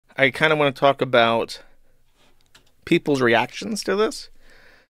I kind of want to talk about people's reactions to this.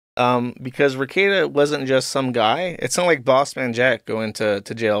 Because Rekieta wasn't just some guy. It's not like Boss Man Jack going to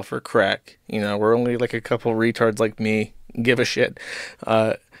jail for crack. You know, we're only like a couple retards like me give a shit.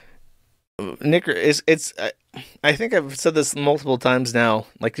 Nick, I think I've said this multiple times now,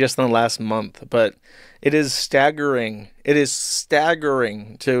 like just in the last month, but it is staggering. It is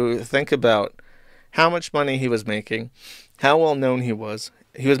staggering to think about how much money he was making, how well known he was.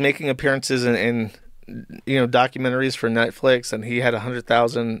 He was making appearances in documentaries for Netflix, and he had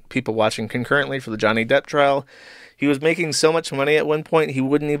 100,000 people watching concurrently for the Johnny Depp trial. He was making so much money at one point, he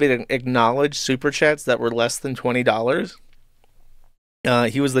wouldn't even acknowledge super chats that were less than $20.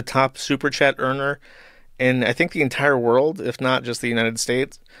 He was the top super chat earner in, I think, the entire world, if not just the United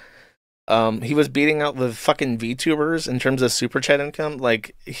States. He was beating out the fucking VTubers in terms of super chat income.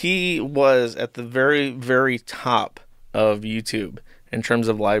 Like, he was at the very, very top of YouTube in terms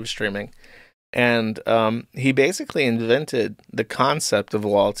of live streaming. And he basically invented the concept of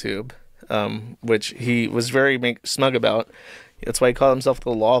LawTube, which he was very smug about. That's why he called himself the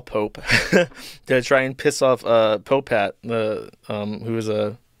Law Pope, to try and piss off Popat, who was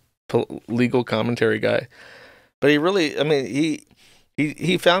a legal commentary guy. But he really, I mean,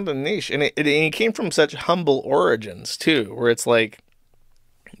 he found a niche, and he came from such humble origins too, where it's like,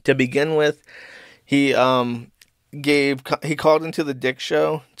 to begin with, he called into the Dick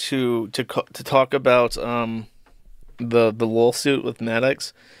Show to talk about the lawsuit with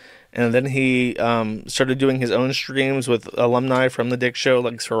Maddox. And then he started doing his own streams with alumni from the Dick Show,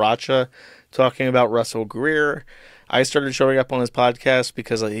 like Sriracha, talking about Russell Greer. I started showing up on his podcast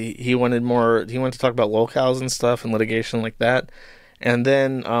because he wanted to talk about locales and stuff and litigation like that. And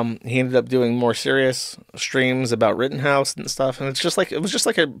then he ended up doing more serious streams about Rittenhouse and stuff. And it was just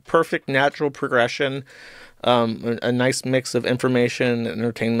like a perfect natural progression. A nice mix of information,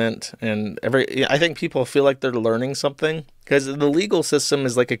 entertainment, and I think people feel like they're learning something, because the legal system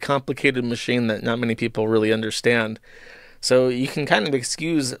is like a complicated machine that not many people really understand. So you can kind of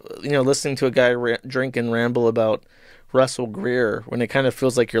excuse, listening to a guy drink and ramble about Russell Greer when it kind of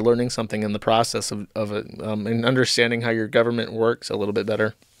feels like you're learning something in the process of it, and understanding how your government works a little bit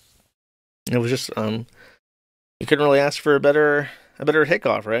better. It was just, you couldn't really ask for a better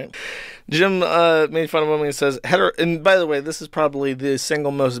takeoff, right? Jim made fun of him when he says, and by the way, this is probably the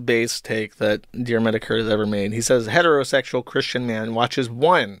single most base take that Dear Medicare has ever made. He says, heterosexual Christian man watches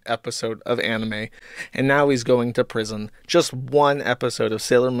one episode of anime, and now he's going to prison. Just one episode of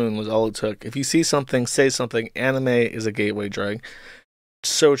Sailor Moon was all it took. If you see something, say something. Anime is a gateway drug.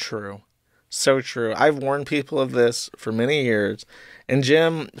 So true. So true. I've warned people of this for many years. And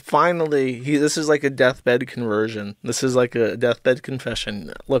Jim, finally, this is like a deathbed conversion. This is like a deathbed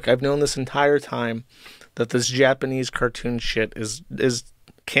confession. Look, I've known this entire time that this Japanese cartoon shit is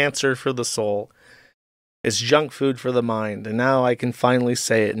cancer for the soul. It's junk food for the mind. And now I can finally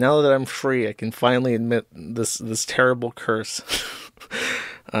say it. Now that I'm free, I can finally admit this terrible curse.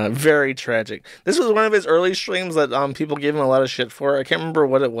 Very tragic. This was one of his early streams that people gave him a lot of shit for. I can't remember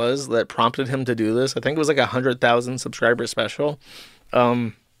what it was that prompted him to do this. I think it was like 100,000 subscriber special.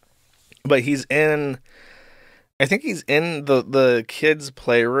 But he's in the kids'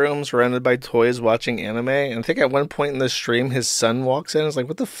 playrooms surrounded by toys watching anime. And I think at one point in the stream, his son walks in and is like,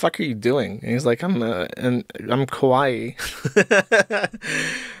 "What the fuck are you doing?" And he's like, I'm kawaii.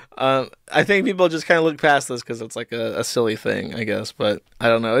 I think people just kind of look past this because it's like a silly thing, I guess. But I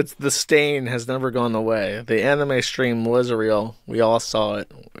don't know. The stain has never gone away. The anime stream was real. We all saw it.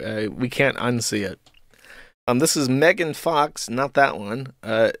 We can't unsee it. This is Megan Fox, not that one,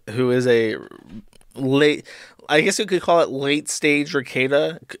 who is a I guess you could call it late stage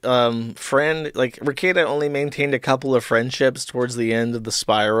Rekieta friend. Like, Rekieta only maintained a couple of friendships towards the end of the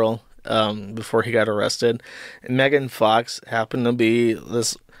spiral before he got arrested. And Megan Fox happened to be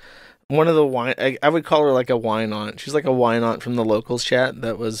one of the I would call her like a wine aunt. She's like a wine aunt from the locals chat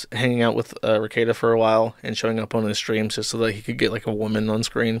that was hanging out with Rekieta for a while and showing up on his streams just so that he could get like a woman on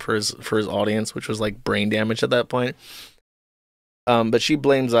screen for his audience, which was like brain damage at that point. But she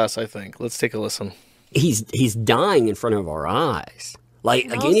blames us, I think. Let's take a listen. He's dying in front of our eyes.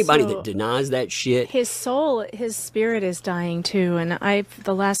 Like anybody that denies that shit. His soul, his spirit is dying too. And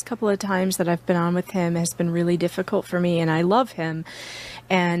the last couple of times that I've been on with him has been really difficult for me. And I love him.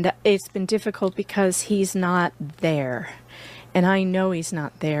 And it's been difficult because he's not there. And I know he's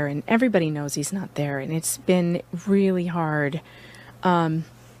not there. And everybody knows he's not there. And it's been really hard.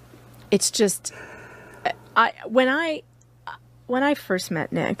 It's just, when I first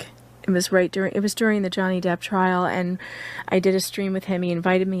met Nick, It was during the Johnny Depp trial, and I did a stream with him. He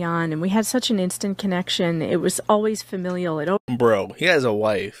invited me on, and we had such an instant connection. It was always familial. Bro, he has a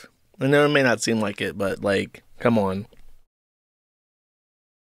wife. I know it may not seem like it, but like, come on.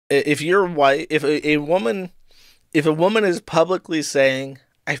 If your wife, if a woman is publicly saying,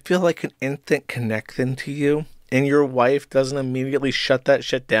 "I feel like an instant connection to you," and your wife doesn't immediately shut that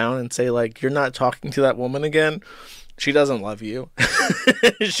shit down and say, like, "You're not talking to that woman again," she doesn't love you.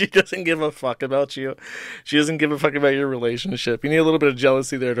 She doesn't give a fuck about you. She doesn't give a fuck about your relationship. You need a little bit of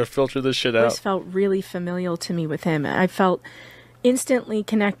jealousy there to filter this shit out. This felt really familial to me with him. I felt instantly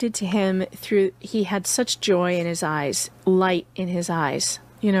connected to him he had such joy in his eyes, light in his eyes,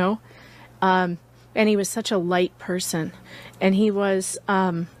 you know? And he was such a light person. And he was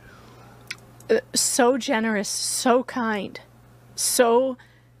so generous, so kind, so...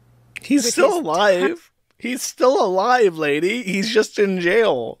 He's still alive. He's still alive, lady. He's just in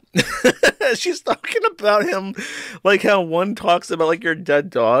jail. She's talking about him like how one talks about like your dead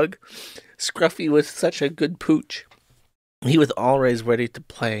dog. Scruffy was such a good pooch. He was always ready to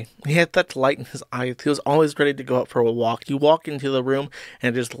play. He had such light in his eyes. He was always ready to go out for a walk. You walk into the room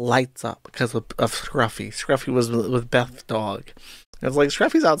and it just lights up because of Scruffy. Scruffy was with Beth's dog. It's like,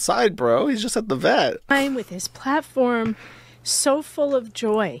 Scruffy's outside, bro. He's just at the vet. I'm with his platform, so full of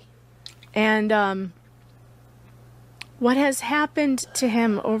joy. And what has happened to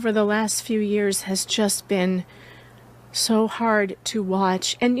him over the last few years has just been so hard to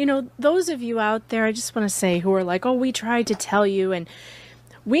watch. And, you know, those of you out there, I just want to say, who are like, "Oh, we tried to tell you," and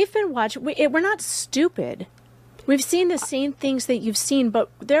we've been watching, we're not stupid. We've seen the same things that you've seen, but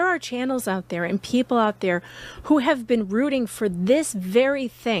there are channels out there and people out there who have been rooting for this very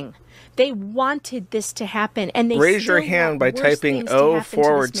thing. They wanted this to happen, and they raise your hand by typing O//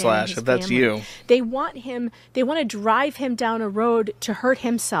 if that's you. They want to drive him down a road to hurt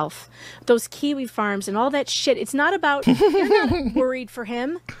himself. Those kiwi farms and all that shit. It's not about, they're not worried for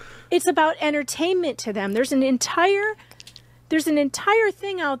him. It's about entertainment to them. There's an entire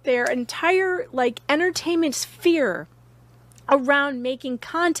thing out there, entire like entertainment sphere around making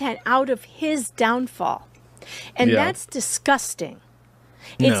content out of his downfall. And that's disgusting.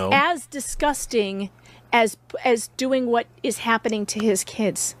 It's as disgusting as doing what is happening to his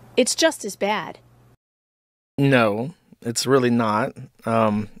kids. It's just as bad. No, it's really not.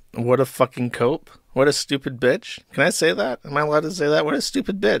 What a fucking cope. What a stupid bitch. Can I say that? Am I allowed to say that? What a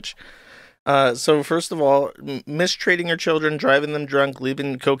stupid bitch. So first of all, mistreating your children, driving them drunk,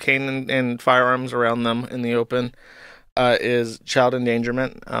 leaving cocaine and firearms around them in the open is child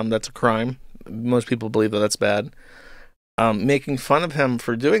endangerment. That's a crime. Most people believe that that's bad. Making fun of him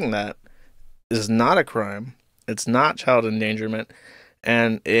for doing that is not a crime. It's not child endangerment.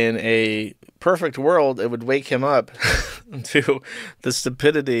 And in a perfect world, it would wake him up to the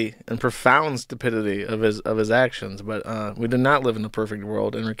stupidity and profound stupidity of his actions. But we do not live in a perfect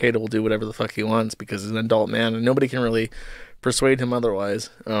world, and Rekieta will do whatever the fuck he wants because he's an adult man, and nobody can really persuade him otherwise.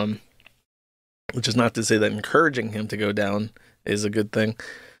 Which is not to say that encouraging him to go down is a good thing.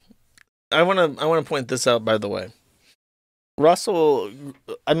 I want to point this out, by the way. Russell,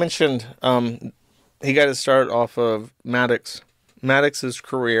 I mentioned he got his start off of Maddox. Maddox's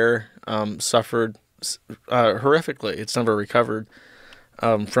career suffered horrifically. It's never recovered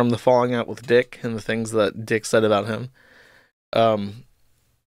from the falling out with Dick and the things that Dick said about him.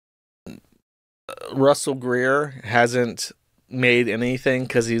 Russell Greer hasn't made anything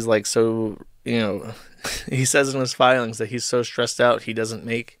because he's like so, you know, he says in his filings that he's so stressed out he doesn't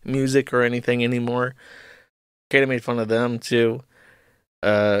make music or anything anymore. Katie made fun of them too.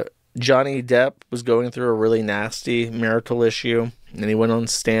 Johnny Depp was going through a really nasty marital issue, and he went on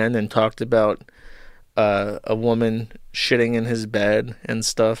stand and talked about a woman shitting in his bed and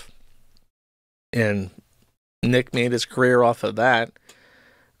stuff. And Nick made his career off of that.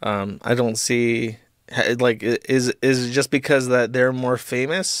 I don't see, like, is it just because that they're more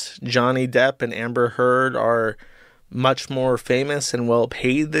famous? Johnny Depp and Amber Heard are much more famous and well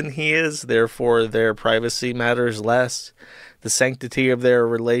paid than he is, therefore their privacy matters less. The sanctity of their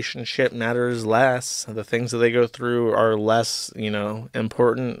relationship matters less. The things that they go through are less, you know,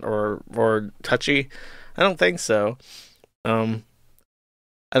 important or touchy. I don't think so. I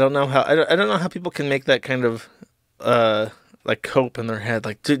don't know how people can make that kind of like cope in their head.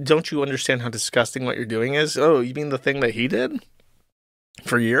 Like, don't you understand how disgusting what you're doing is? Oh, you mean the thing that he did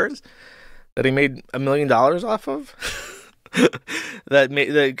for years that he made $1 million off of?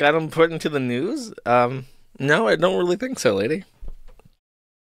 that got him put into the news? No, I don't really think so, lady.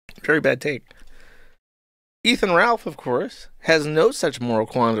 Very bad take. Ethan Ralph, of course, has no such moral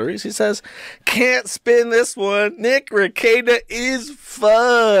quandaries. He says, can't spin this one. Nick Rekieta is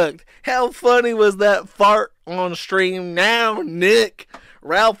fucked. How funny was that fart on stream now, Nick?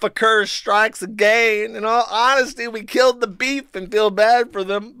 Ralph occurs strikes again. In all honesty, we killed the beef and feel bad for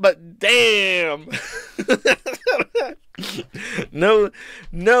them, but damn.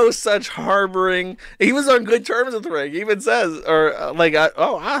 No such harboring. He was on good terms with Rick. He even says,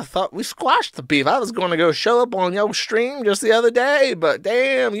 I thought we squashed the beef. I was going to go show up on your stream just the other day, but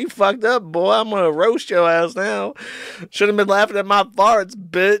damn, you fucked up, boy. I'm going to roast your ass now. Should have been laughing at my farts,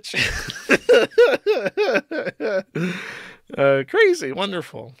 bitch. Crazy,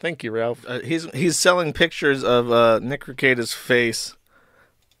 wonderful. Thank you, Ralph. He's selling pictures of Nick Rekieta's face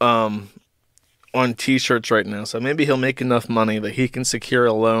on t-shirts right now, so maybe he'll make enough money that he can secure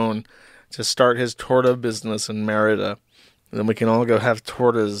a loan to start his torta business in Merida. And then we can all go have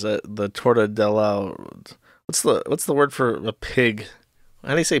tortas at the Torta della... What's the word for a pig?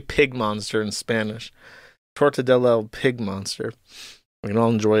 How do you say pig monster in Spanish? Torta della pig monster. We can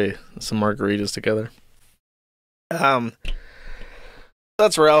all enjoy some margaritas together.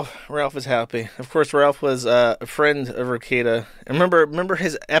 That's Ralph. Ralph is happy. Of course, Ralph was a friend of Rekieta. Remember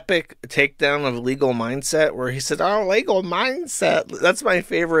his epic takedown of Legal Mindset, where he said, "Oh, Legal Mindset." That's my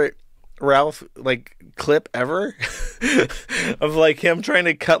favorite Ralph clip ever of him trying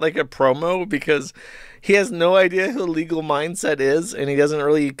to cut a promo, because he has no idea who Legal Mindset is, and he doesn't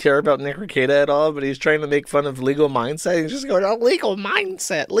really care about Nick Rekieta at all, but he's trying to make fun of Legal Mindset. He's just going, "Oh, Legal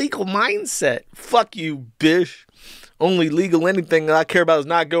Mindset, Legal Mindset. Fuck you, bish. Only legal anything I care about is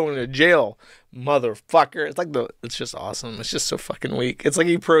not going to jail, motherfucker." It's just awesome. It's just so fucking weak. It's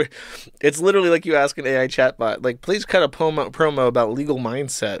it's literally like you ask an AI chatbot, please cut a promo about Legal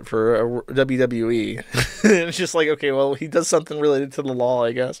Mindset for WWE. It's just okay, well, he does something related to the law,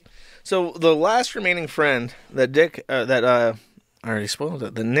 I guess. So the last remaining friend that I already spoiled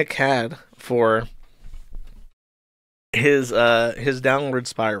it, that Nick had for his downward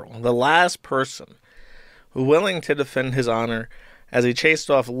spiral, the last person willing to defend his honor as he chased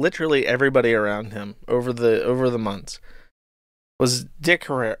off literally everybody around him over the months, was Dax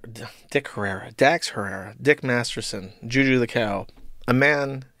Herrera, Dick Masterson, Juju the Cow, a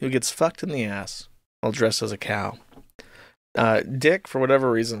man who gets fucked in the ass while dressed as a cow. Dick, for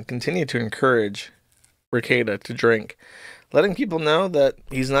whatever reason, continued to encourage Rekieta to drink, letting people know that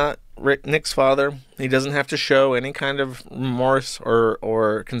he's not Nick's father. He doesn't have to show any kind of remorse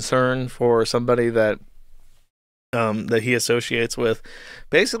or concern for somebody that he associates with.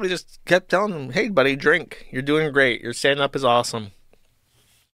 Basically just kept telling him, "Hey buddy, drink. You're doing great. Your stand-up is awesome.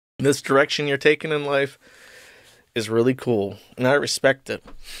 This direction you're taking in life is really cool, and I respect it."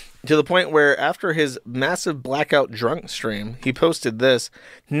 To the point where after his massive blackout drunk stream, he posted this: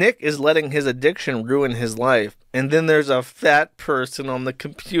 "Nick is letting his addiction ruin his life, and then there's a fat person on the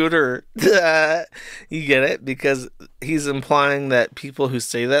computer." You get it? Because he's implying that people who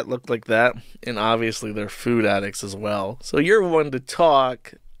say that look like that, and obviously they're food addicts as well. So you're one to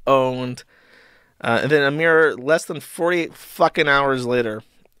talk, owned. And then a mere less than 48 fucking hours later,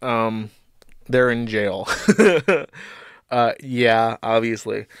 they're in jail. Yeah,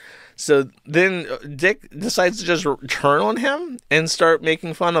 obviously. So then Dick decides to just turn on him and start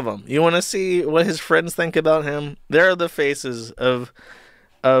making fun of him. You want to see what his friends think about him? There are the faces of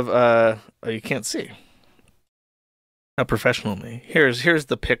you can't see how professional me. Here's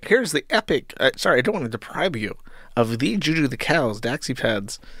the pic. Here's the epic. Sorry, I don't want to deprive you of the Juju the Cow's Daxi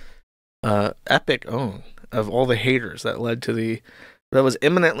Pads epic own of all the haters that led to that was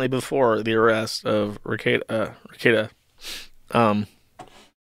imminently before the arrest of Rekieta.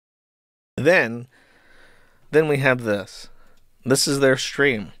 Then we have this. This is their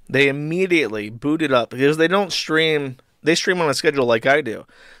stream. They immediately booted up because they don't stream. They stream on a schedule like I do.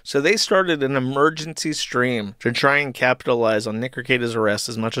 So they started an emergency stream to try and capitalize on Nick Rekieta's arrest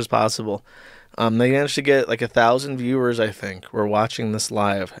as much as possible. They managed to get 1,000 viewers, I think, were watching this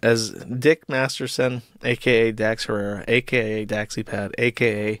live as Dick Masterson, a.k.a. Dax Herrera, a.k.a. Daxipad,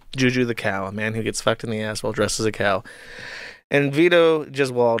 a.k.a. Juju the Cow, a man who gets fucked in the ass while dressed as a cow, and Vito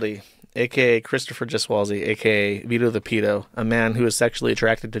Gesualdi, a.k.a. Christopher Gesualdi, a.k.a. Vito the Pedo, a man who is sexually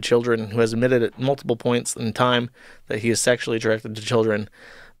attracted to children, who has admitted at multiple points in time that he is sexually attracted to children.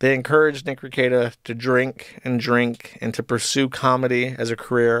 They encouraged Nick Rekieta to drink and to pursue comedy as a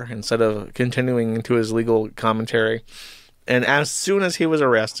career instead of continuing into his legal commentary. And as soon as he was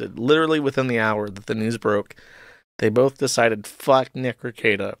arrested, literally within the hour that the news broke, they both decided, fuck Nick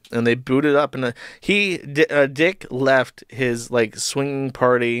Rekieta, and they booted up. And Dick left his swinging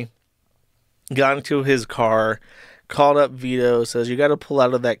party, got into his car, called up Vito, says, "You got to pull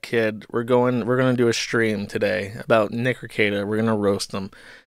out of that kid. We're going to do a stream today about Nick Rekieta. We're going to roast him."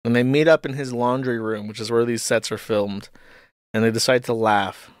 And they meet up in his laundry room, which is where these sets are filmed, and they decide to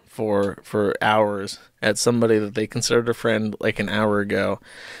laugh for hours at somebody that they considered a friend like an hour ago.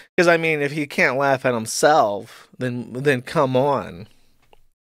 Because I mean, if he can't laugh at himself, then come on.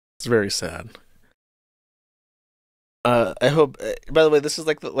 It's very sad. I hope. By the way, this is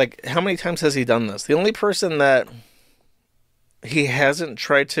like how many times has he done this? The only person that he hasn't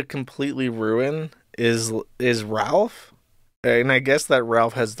tried to completely ruin is Ralph, and I guess that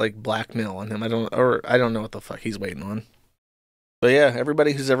Ralph has like blackmail on him. I don't know what the fuck he's waiting on. But yeah,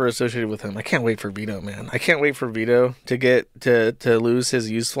 everybody who's ever associated with him, I can't wait for Vito, man. I can't wait for Vito to get to lose his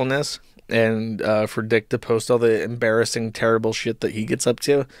usefulness and for Dick to post all the embarrassing, terrible shit that he gets up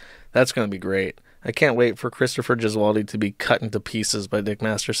to. That's gonna be great. I can't wait for Christopher Gesualdi to be cut into pieces by Dick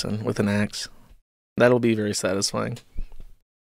Masterson with an axe. That'll be very satisfying.